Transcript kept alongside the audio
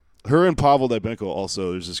Her and Pavel Dybenko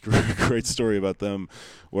also, there's this great story about them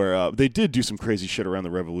where they did do some crazy shit around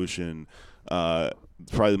the revolution.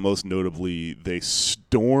 Probably most notably, they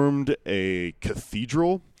stormed a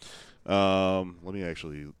cathedral. Let me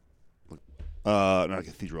actually look. Not a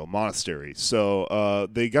cathedral, a monastery. So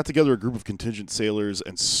they got together a group of contingent sailors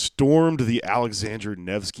and stormed the Alexander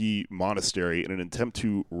Nevsky Monastery in an attempt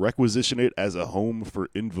to requisition it as a home for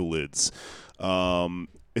invalids.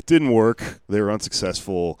 It didn't work. They were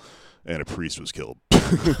unsuccessful, and a priest was killed.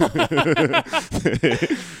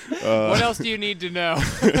 What else do you need to know?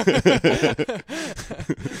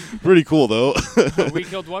 Pretty cool, though. We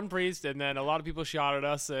killed one priest, and then a lot of people shot at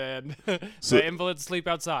us, and So- the invalids sleep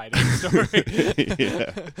outside. Story.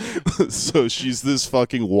 Yeah. So she's this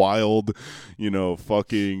fucking wild,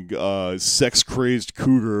 fucking sex-crazed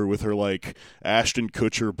cougar with her, like, Ashton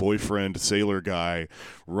Kutcher boyfriend sailor guy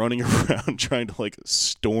running around trying to, like,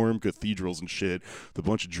 storm cathedrals and shit with a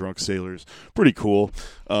bunch of drunk sailors. Pretty cool.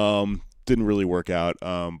 Didn't really work out,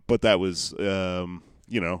 but that was, that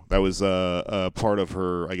was part of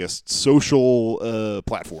her, I guess, social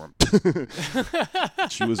platform.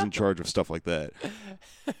 She was in charge of stuff like that.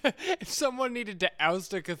 If someone needed to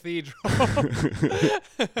oust a cathedral.